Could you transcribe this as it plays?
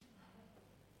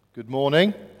Good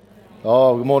morning.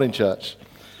 Oh, good morning, church.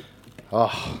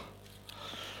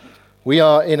 We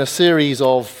are in a series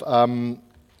of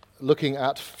looking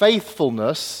at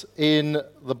faithfulness in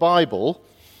the Bible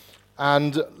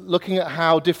and looking at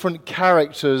how different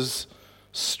characters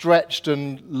stretched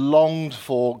and longed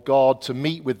for God to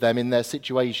meet with them in their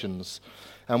situations.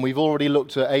 And we've already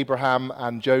looked at Abraham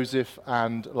and Joseph,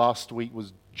 and last week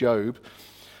was Job.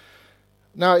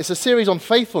 Now, it's a series on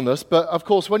faithfulness, but of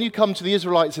course, when you come to the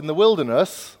Israelites in the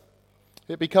wilderness,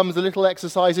 it becomes a little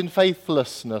exercise in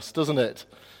faithlessness, doesn't it?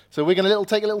 So we're going to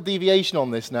take a little deviation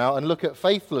on this now and look at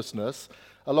faithlessness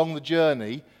along the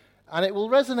journey, and it will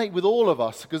resonate with all of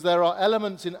us because there are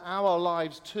elements in our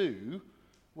lives too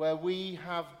where we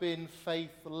have been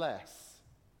faithless.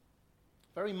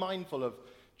 Very mindful of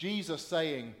Jesus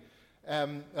saying,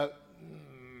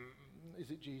 is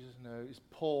it Jesus? No, it's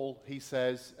Paul. He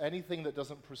says, anything that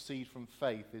doesn't proceed from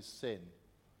faith is sin.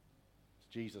 It's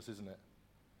Jesus, isn't it?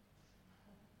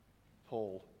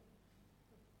 Paul.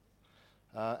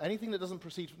 Anything that doesn't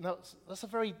proceed from... Now, that's a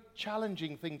very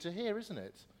challenging thing to hear, isn't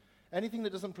it? Anything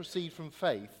that doesn't proceed from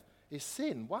faith is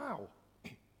sin. Wow.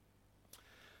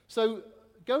 So,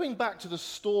 going back to the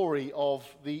story of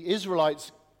the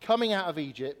Israelites coming out of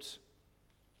Egypt...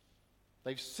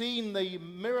 They've seen the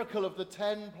miracle of the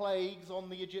 10 plagues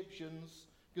on the Egyptians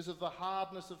because of the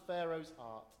hardness of Pharaoh's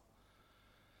heart.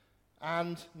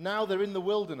 And now they're in the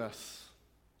wilderness.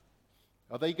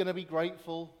 Are they going to be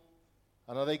grateful?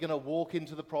 And are they going to walk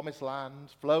into the promised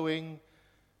land flowing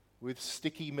with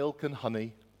sticky milk and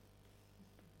honey?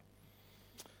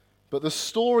 But the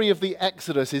story of the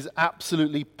Exodus is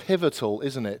absolutely pivotal,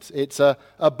 isn't it? It's a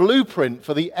blueprint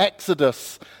for the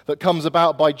Exodus that comes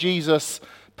about by Jesus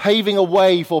paving a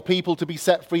way for people to be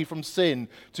set free from sin,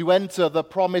 to enter the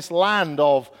promised land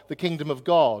of the kingdom of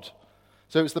God.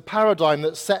 So it's the paradigm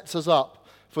that sets us up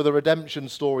for the redemption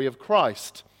story of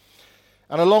Christ.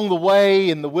 And along the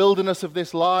way, in the wilderness of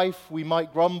this life, we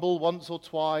might grumble once or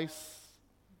twice.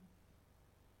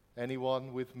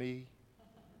 Anyone with me?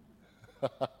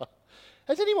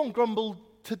 Has anyone grumbled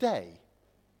today?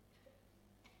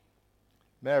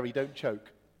 Mary, don't choke.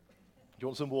 Do you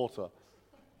want some water?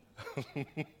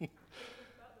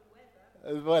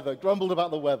 Weather. Grumbled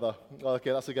about the weather.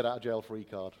 Okay, that's a get out of jail free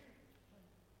card.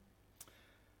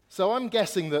 So I'm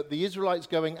guessing that the Israelites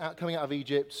coming out of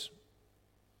Egypt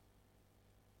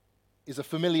is a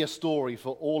familiar story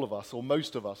for all of us, or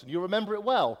most of us, and you remember it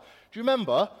well. Do you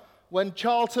remember when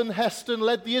Charlton Heston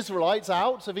led the Israelites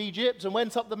out of Egypt and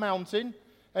went up the mountain?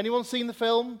 Anyone seen the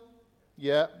film?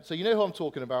 Yeah, so you know who I'm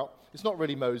talking about. It's not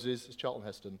really Moses, it's Charlton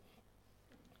Heston.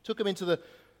 Took them into the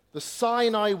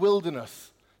Sinai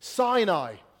wilderness.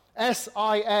 Sinai.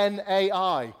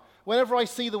 S-I-N-A-I. Whenever I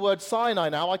see the word Sinai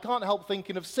now, I can't help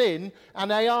thinking of sin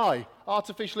and AI,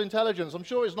 artificial intelligence. I'm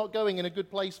sure it's not going in a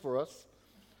good place for us.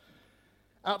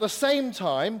 At the same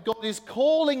time, God is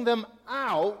calling them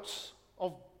out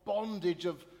of bondage,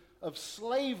 of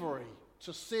slavery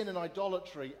to sin and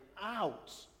idolatry,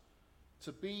 out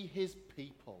to be His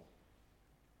people.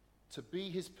 To be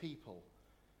His people.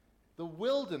 The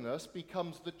wilderness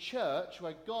becomes the church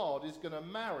where God is going to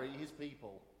marry His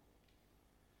people.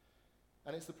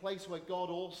 And it's the place where God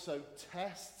also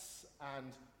tests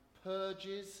and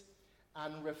purges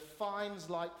and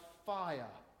refines like fire.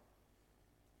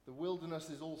 The wilderness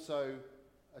is also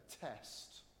a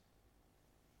test.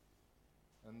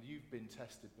 And you've been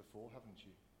tested before, haven't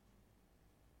you?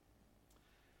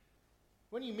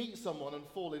 When you meet someone and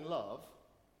fall in love,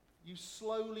 you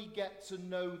slowly get to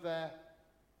know their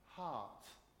heart.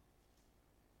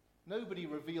 Nobody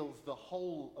reveals the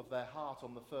whole of their heart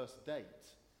on the first date.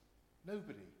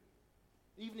 Nobody.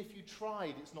 Even if you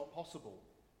tried, it's not possible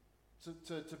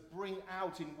to bring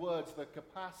out in words the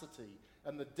capacity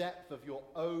and the depth of your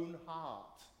own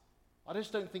heart. I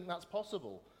just don't think that's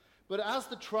possible. But as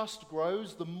the trust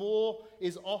grows, the more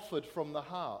is offered from the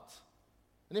heart.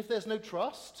 And if there's no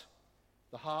trust,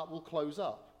 the heart will close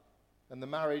up, and the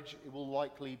marriage, it will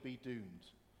likely be doomed.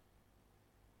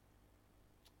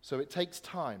 So it takes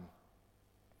time.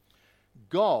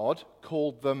 God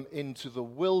called them into the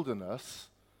wilderness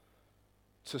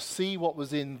to see what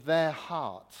was in their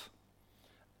heart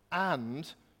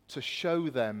and to show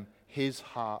them His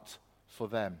heart for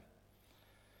them.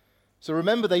 So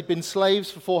remember, they'd been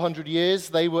slaves for 400 years.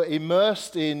 They were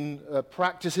immersed in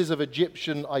practices of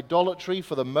Egyptian idolatry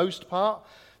for the most part.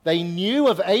 They knew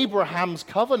of Abraham's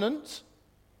covenant,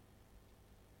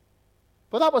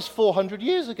 but that was 400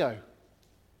 years ago.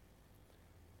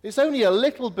 It's only a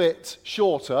little bit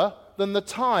shorter than the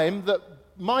time that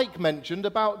Mike mentioned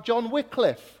about John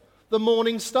Wycliffe, the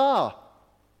morning star.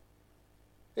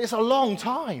 It's a long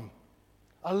time.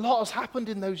 A lot has happened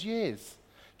in those years.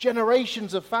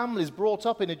 Generations of families brought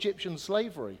up in Egyptian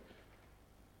slavery.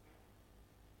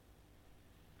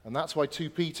 And that's why 2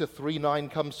 Peter 3:9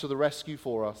 comes to the rescue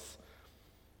for us.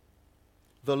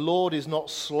 The Lord is not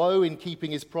slow in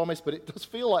keeping his promise, but it does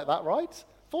feel like that, right?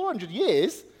 400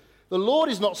 years. The Lord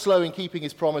is not slow in keeping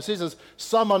his promises, as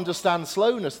some understand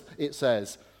slowness, it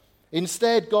says.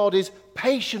 Instead, God is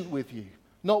patient with you,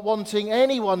 not wanting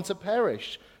anyone to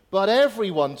perish, but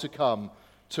everyone to come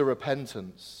to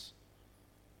repentance.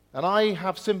 And I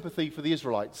have sympathy for the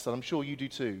Israelites, and I'm sure you do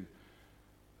too,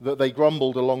 that they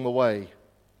grumbled along the way.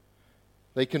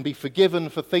 They can be forgiven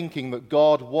for thinking that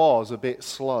God was a bit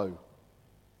slow.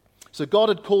 So God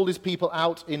had called his people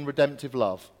out in redemptive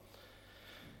love.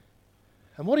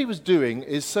 And what he was doing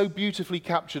is so beautifully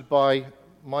captured by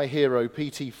my hero,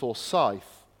 P.T.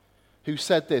 Forsyth, who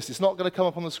said this. It's not going to come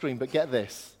up on the screen, but get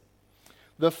this.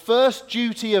 The first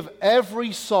duty of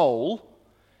every soul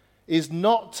is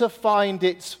not to find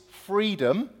its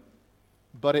freedom,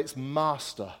 but its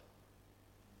master.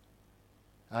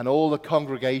 And all the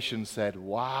congregation said,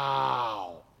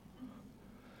 wow.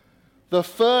 The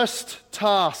first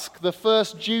task, the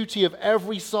first duty of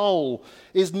every soul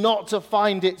is not to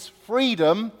find its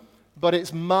freedom, but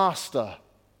its master.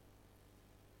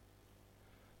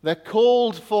 They're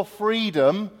called for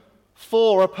freedom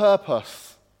for a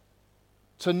purpose,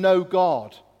 to know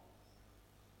God.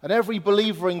 And every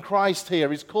believer in Christ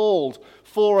here is called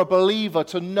for a believer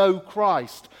to know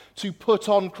Christ, to put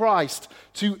on Christ,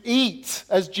 to eat,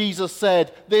 as Jesus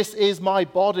said, this is my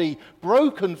body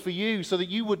broken for you so that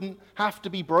you wouldn't have to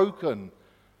be broken.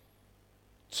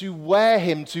 To wear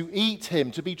him, to eat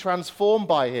him, to be transformed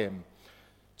by him,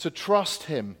 to trust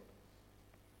him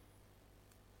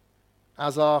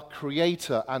as our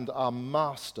creator and our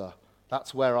master.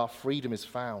 That's where our freedom is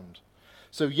found.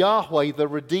 So Yahweh, the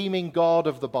redeeming God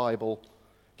of the Bible,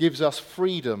 gives us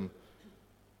freedom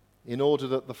in order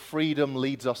that the freedom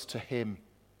leads us to him.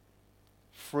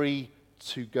 Free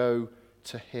to go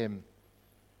to him.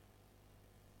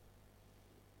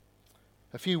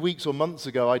 A few weeks or months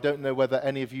ago, I don't know whether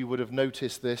any of you would have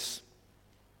noticed this.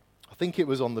 I think it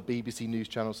was on the BBC News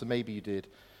channel, so maybe you did.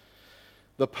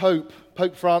 The Pope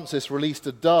Francis, released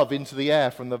a dove into the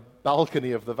air from the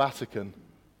balcony of the Vatican.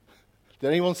 Did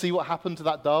anyone see what happened to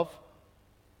that dove?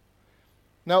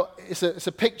 Now, it's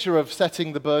a picture of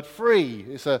setting the bird free.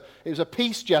 It was a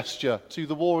peace gesture to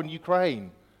the war in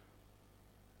Ukraine.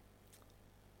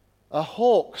 A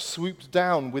hawk swooped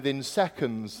down within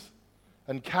seconds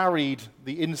and carried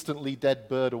the instantly dead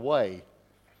bird away.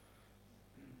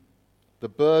 The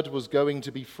bird was going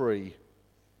to be free,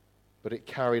 but it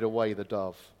carried away the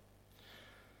dove.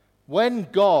 When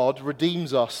God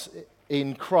redeems us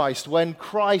in Christ, when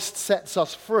Christ sets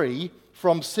us free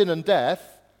from sin and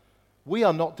death, we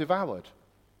are not devoured.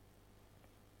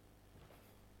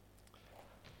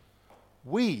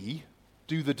 We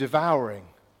do the devouring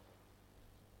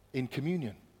in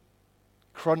communion,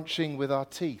 crunching with our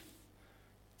teeth,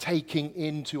 taking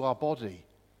into our body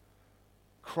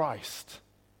Christ.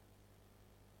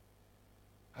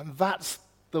 And that's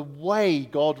the way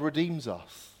God redeems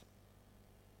us.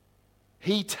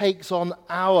 He takes on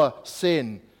our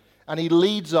sin and he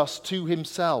leads us to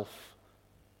himself.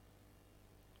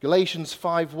 Galatians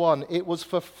 5:1, it was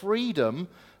for freedom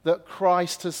that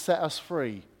Christ has set us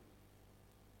free.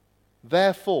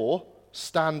 Therefore,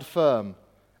 stand firm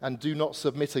and do not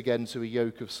submit again to a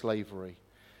yoke of slavery.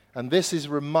 And this is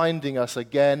reminding us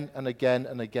again and again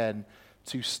and again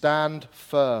to stand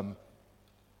firm.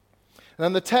 And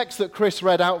then the text that Chris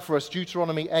read out for us,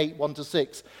 Deuteronomy 8,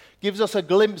 1-6, gives us a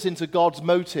glimpse into God's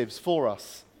motives for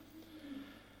us.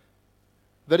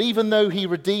 That even though he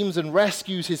redeems and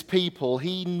rescues his people,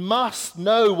 he must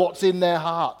know what's in their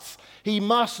hearts. He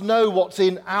must know what's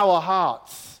in our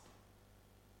hearts.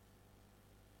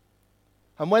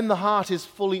 And when the heart is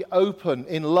fully open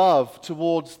in love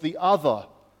towards the other,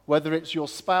 whether it's your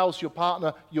spouse, your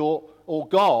partner, or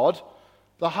God,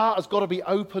 the heart has got to be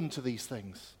open to these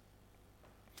things.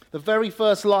 The very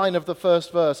first line of the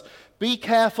first verse, be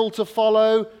careful to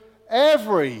follow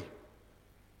every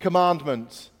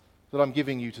commandment that I'm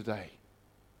giving you today.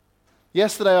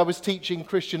 Yesterday I was teaching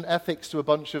Christian ethics to a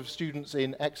bunch of students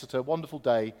in Exeter. Wonderful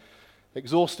day,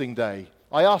 exhausting day.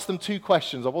 I asked them 2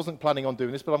 questions. I wasn't planning on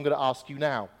doing this, but I'm going to ask you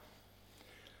now.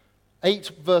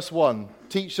 8 verse 1,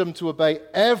 teach them to obey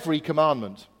every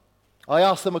commandment. I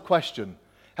asked them a question.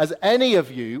 Has any of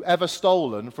you ever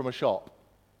stolen from a shop?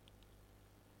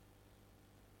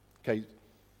 Okay,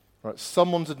 right,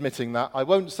 someone's admitting that. I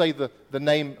won't say the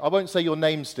name. I won't say your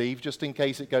name, Steve, just in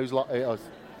case it goes like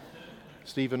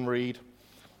Stephen Reed.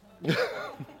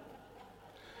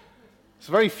 It's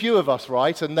very few of us,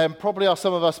 right? And then probably are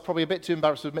some of us probably a bit too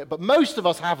embarrassed to admit, but most of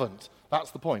us haven't.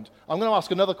 That's the point. I'm going to ask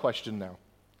another question now.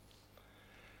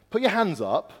 Put your hands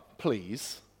up,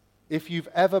 please, if you've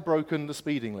ever broken the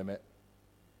speeding limit.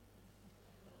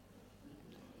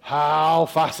 How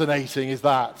fascinating is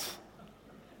that?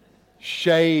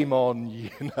 Shame on you.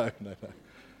 No.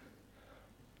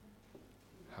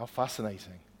 How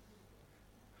fascinating.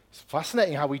 It's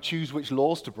fascinating how we choose which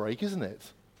laws to break, isn't it?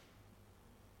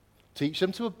 Teach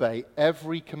them to obey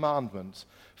every commandment,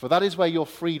 for that is where your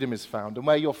freedom is found. And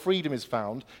where your freedom is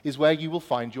found is where you will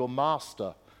find your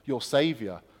master, your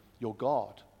Savior, your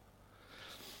God.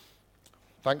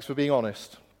 Thanks for being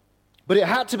honest. But it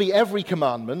had to be every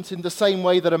commandment in the same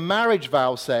way that a marriage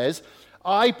vow says,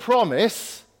 I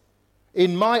promise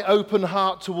in my open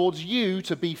heart towards you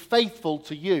to be faithful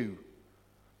to you.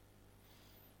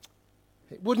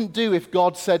 It wouldn't do if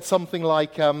God said something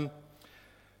like, there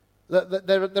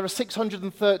are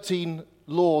 613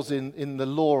 laws in the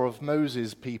law of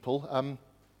Moses, people.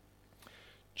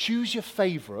 Choose your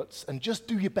favorites and just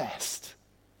do your best.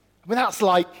 I mean, that's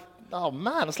like, oh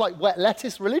man, it's like wet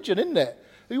lettuce religion, isn't it?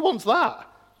 Who wants that?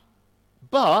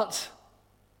 But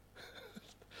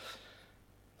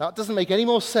that doesn't make any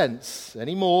more sense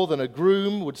any more than a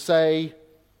groom would say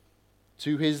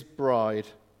to his bride,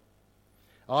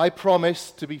 I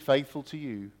promise to be faithful to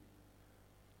you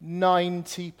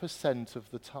 90% of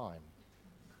the time.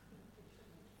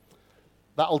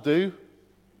 That'll do.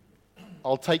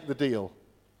 I'll take the deal.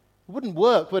 It wouldn't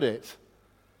work, would it?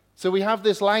 So we have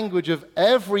this language of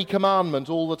every commandment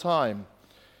all the time,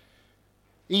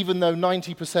 even though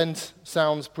 90%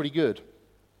 sounds pretty good,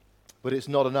 but it's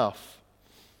not enough.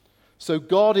 So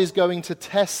God is going to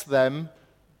test them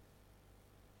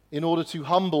in order to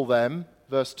humble them,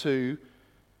 verse 2,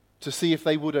 to see if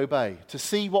they would obey, to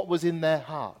see what was in their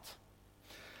heart.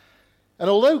 And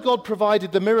although God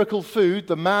provided the miracle food,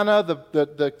 the manna,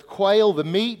 the quail, the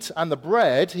meat, and the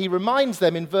bread, he reminds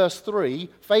them in verse 3,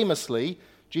 famously,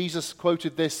 Jesus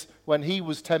quoted this when he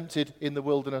was tempted in the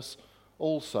wilderness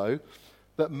also,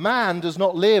 that man does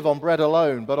not live on bread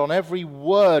alone, but on every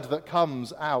word that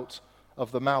comes out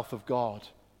of the mouth of God.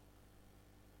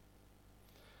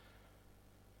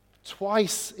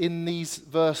 Twice in these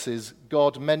verses,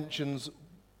 God mentions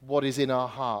what is in our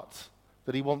heart,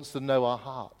 that he wants to know our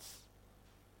hearts.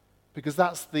 Because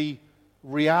that's the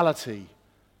reality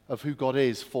of who God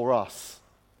is for us.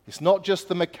 It's not just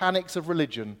the mechanics of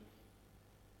religion,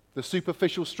 the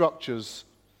superficial structures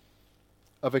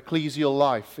of ecclesial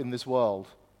life in this world.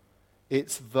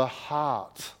 It's the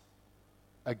heart,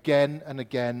 again and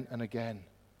again and again.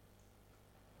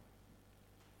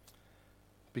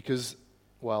 Because,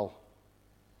 well,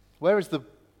 where is the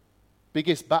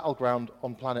biggest battleground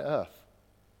on planet Earth?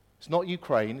 It's not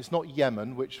Ukraine, it's not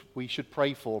Yemen, which we should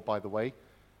pray for, by the way.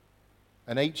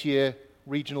 An 8-year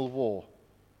regional war.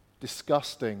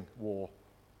 Disgusting war.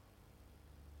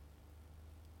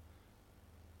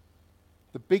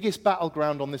 The biggest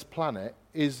battleground on this planet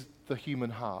is the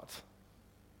human heart.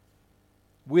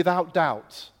 Without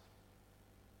doubt.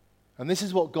 And this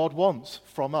is what God wants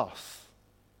from us.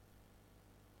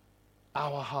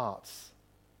 Our hearts.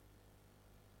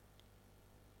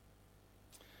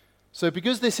 So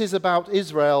because this is about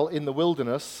Israel in the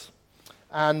wilderness,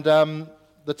 and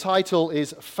the title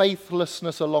is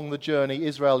Faithlessness Along the Journey,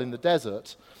 Israel in the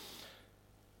Desert,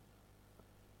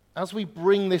 as we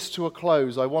bring this to a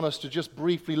close, I want us to just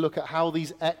briefly look at how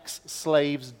these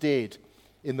ex-slaves did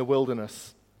in the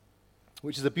wilderness,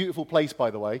 which is a beautiful place, by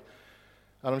the way,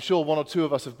 and I'm sure one or two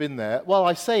of us have been there. Well,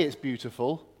 I say it's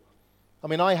beautiful. I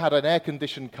mean, I had an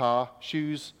air-conditioned car,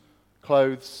 shoes,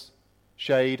 clothes,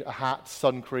 shade, a hat,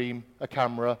 sun cream, a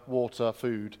camera, water,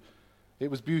 food. It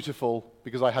was beautiful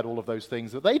because I had all of those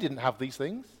things. But they didn't have these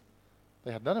things.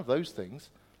 They had none of those things.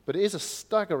 But it is a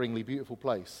staggeringly beautiful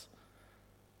place.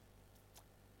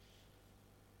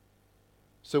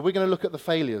 So we're going to look at the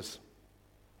failures.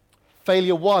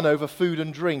 Failure 1 over food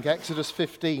and drink, Exodus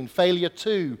 15. Failure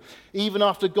 2, even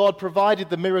after God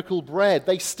provided the miracle bread,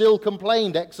 they still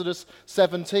complained, Exodus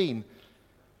 17.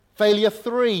 Failure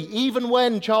 3, even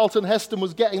when Charlton Heston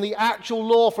was getting the actual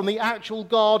law from the actual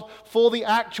God for the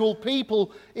actual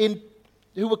people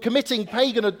who were committing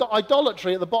pagan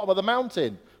idolatry at the bottom of the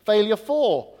mountain. Failure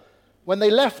 4, when they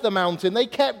left the mountain, they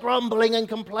kept grumbling and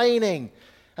complaining.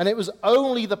 And it was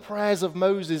only the prayers of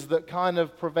Moses that kind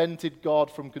of prevented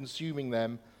God from consuming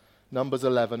them. Numbers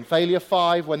 11. Failure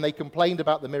 5, when they complained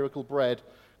about the miracle bread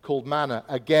called manna.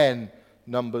 Again,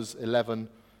 Numbers 11.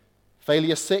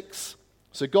 Failure 6,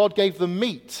 so God gave them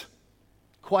meat,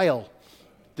 quail,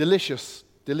 delicious,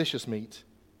 delicious meat.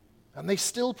 And they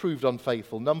still proved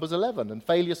unfaithful. Numbers 11 and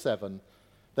failure 7.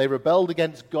 They rebelled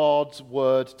against God's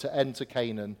word to enter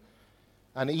Canaan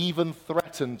and even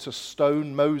threatened to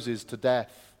stone Moses to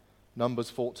death. Numbers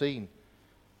 14.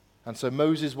 And so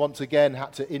Moses once again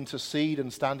had to intercede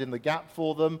and stand in the gap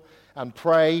for them and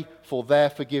pray for their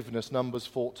forgiveness. Numbers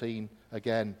 14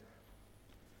 again.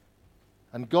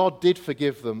 And God did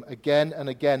forgive them again and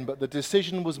again, but the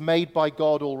decision was made by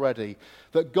God already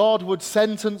that God would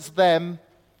sentence them,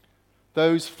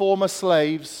 those former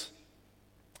slaves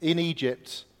in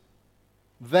Egypt.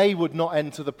 They would not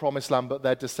enter the promised land, but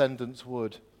their descendants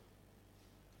would.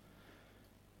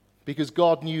 Because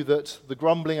God knew that the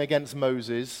grumbling against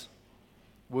Moses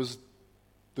was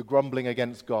the grumbling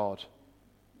against God.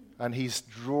 And he's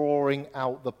drawing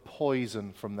out the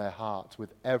poison from their heart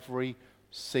with every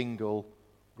single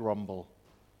grumble.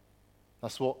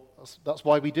 That's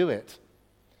why we do it.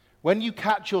 When you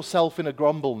catch yourself in a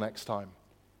grumble next time,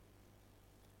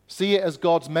 see it as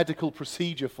God's medical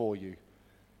procedure for you.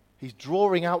 He's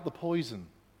drawing out the poison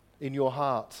in your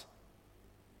heart.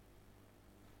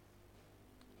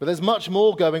 But there's much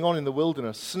more going on in the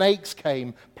wilderness. Snakes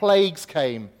came, plagues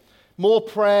came, more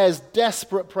prayers,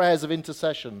 desperate prayers of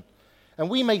intercession. And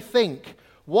we may think,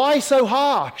 why so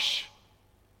harsh?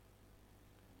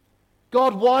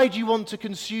 God, why do you want to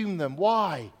consume them?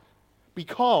 Why?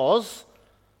 Because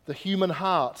the human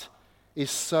heart is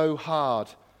so hard.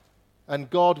 And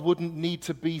God wouldn't need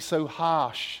to be so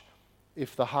harsh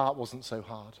if the heart wasn't so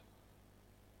hard.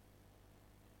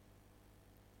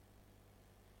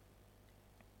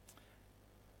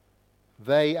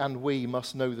 They and we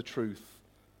must know the truth,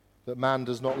 that man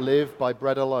does not live by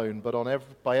bread alone, but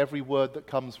by every word that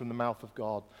comes from the mouth of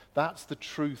God. That's the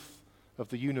truth of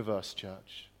the universe,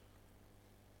 church.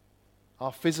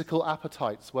 Our physical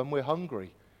appetites, when we're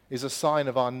hungry, is a sign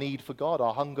of our need for God,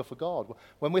 our hunger for God.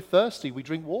 When we're thirsty, we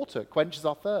drink water. It quenches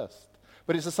our thirst.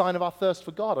 But it's a sign of our thirst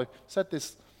for God. I've said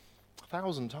this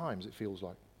 1,000 times, it feels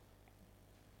like.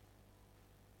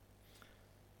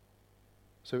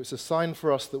 So it's a sign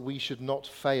for us that we should not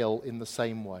fail in the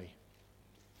same way.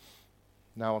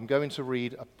 Now I'm going to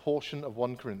read a portion of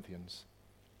 1 Corinthians.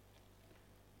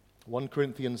 1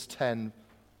 Corinthians 10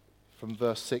 from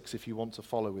verse 6 if you want to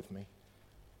follow with me.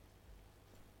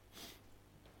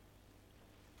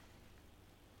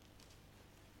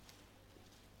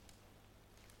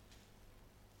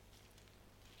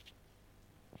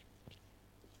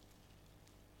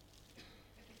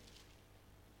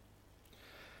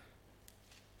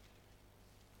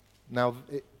 Now,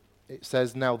 it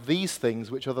says, now these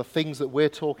things, which are the things that we're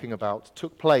talking about,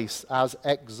 took place as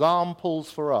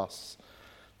examples for us,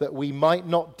 that we might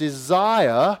not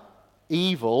desire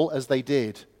evil as they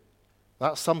did.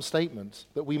 That's some statement,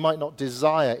 that we might not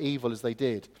desire evil as they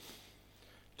did.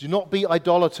 Do not be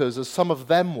idolaters as some of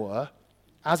them were.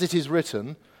 As it is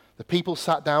written, the people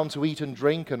sat down to eat and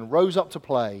drink and rose up to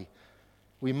play.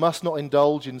 We must not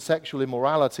indulge in sexual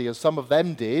immorality as some of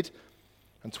them did,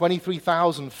 and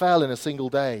 23,000 fell in a single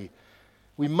day.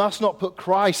 We must not put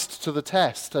Christ to the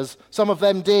test, as some of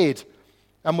them did,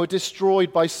 and were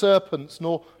destroyed by serpents,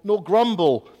 nor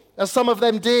grumble, as some of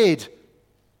them did,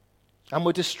 and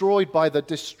were destroyed by the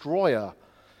destroyer.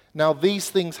 Now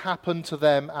these things happened to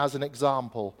them as an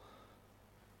example,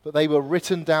 but they were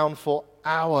written down for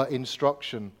our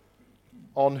instruction,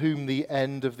 on whom the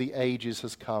end of the ages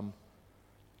has come.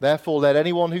 Therefore let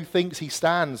anyone who thinks he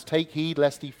stands take heed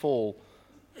lest he fall.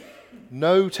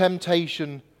 No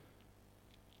temptation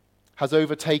has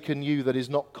overtaken you that is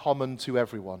not common to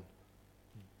everyone.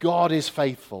 God is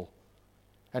faithful,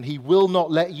 and he will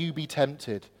not let you be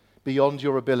tempted beyond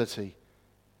your ability.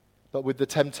 But with the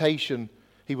temptation,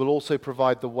 he will also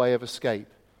provide the way of escape,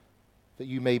 that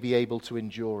you may be able to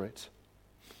endure it.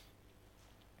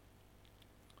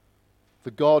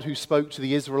 The God who spoke to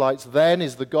the Israelites then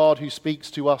is the God who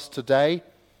speaks to us today,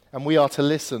 and we are to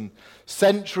listen.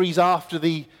 Centuries after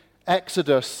the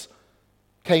Exodus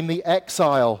came the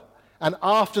exile, and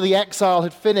after the exile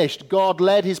had finished, God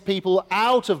led his people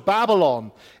out of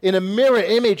Babylon in a mirror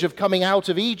image of coming out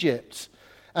of Egypt.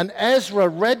 And Ezra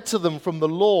read to them from the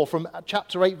law, from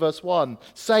chapter 8, verse 1,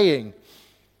 saying,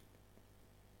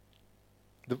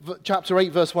 chapter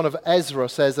 8, verse 1 of Ezra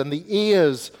says, and the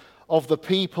ears of the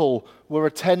people were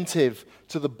attentive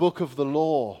to the book of the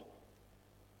law,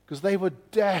 because they were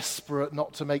desperate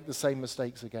not to make the same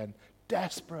mistakes again.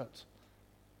 Desperate.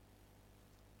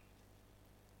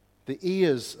 The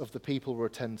ears of the people were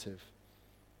attentive.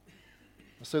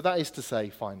 So that is to say,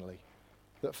 finally,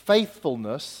 that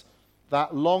faithfulness,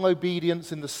 that long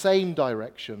obedience in the same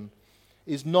direction,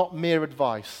 is not mere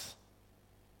advice.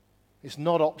 It's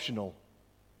not optional.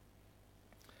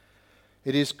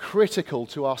 It is critical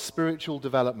to our spiritual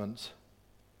development.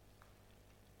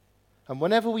 And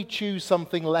whenever we choose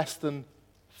something less than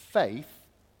faith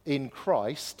in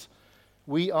Christ,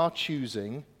 we are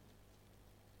choosing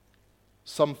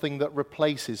something that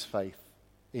replaces faith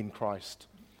in Christ.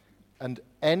 And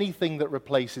anything that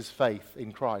replaces faith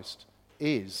in Christ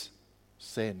is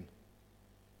sin.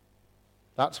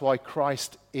 That's why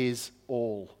Christ is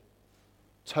all,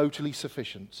 totally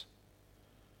sufficient.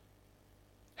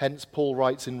 Hence, Paul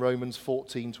writes in Romans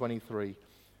 14:23,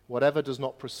 whatever does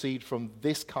not proceed from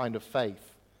this kind of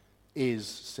faith is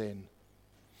sin.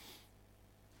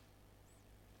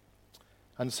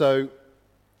 And so,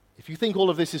 if you think all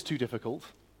of this is too difficult,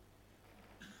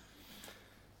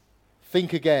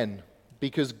 think again,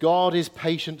 because God is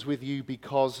patient with you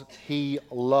because he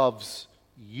loves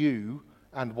you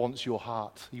and wants your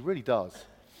heart. He really does.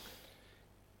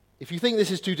 If you think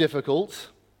this is too difficult,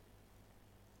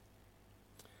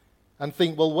 and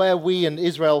think, well, where we and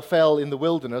Israel fell in the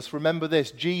wilderness, remember this,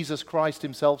 Jesus Christ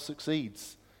himself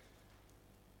succeeds.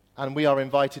 And we are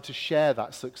invited to share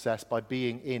that success by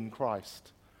being in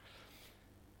Christ.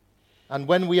 And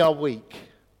when we are weak,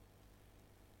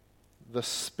 the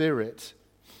Spirit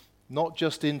not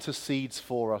just intercedes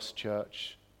for us,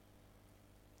 church,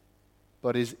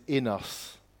 but is in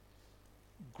us,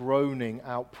 groaning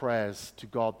out prayers to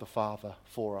God the Father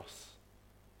for us,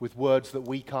 with words that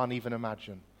we can't even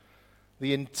imagine.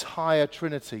 The entire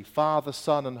Trinity, Father,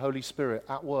 Son, and Holy Spirit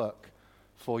at work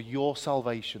for your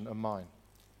salvation and mine.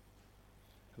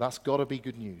 That's got to be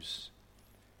good news.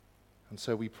 And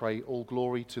so we pray all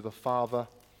glory to the Father,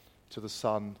 to the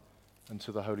Son, and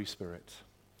to the Holy Spirit.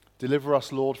 Deliver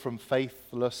us, Lord, from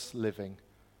faithless living.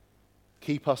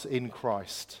 Keep us in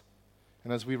Christ.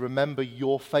 And as we remember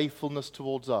your faithfulness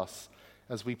towards us,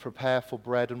 as we prepare for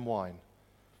bread and wine,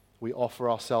 we offer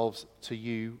ourselves to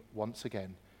you once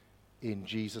again. In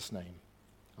Jesus' name,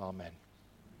 amen.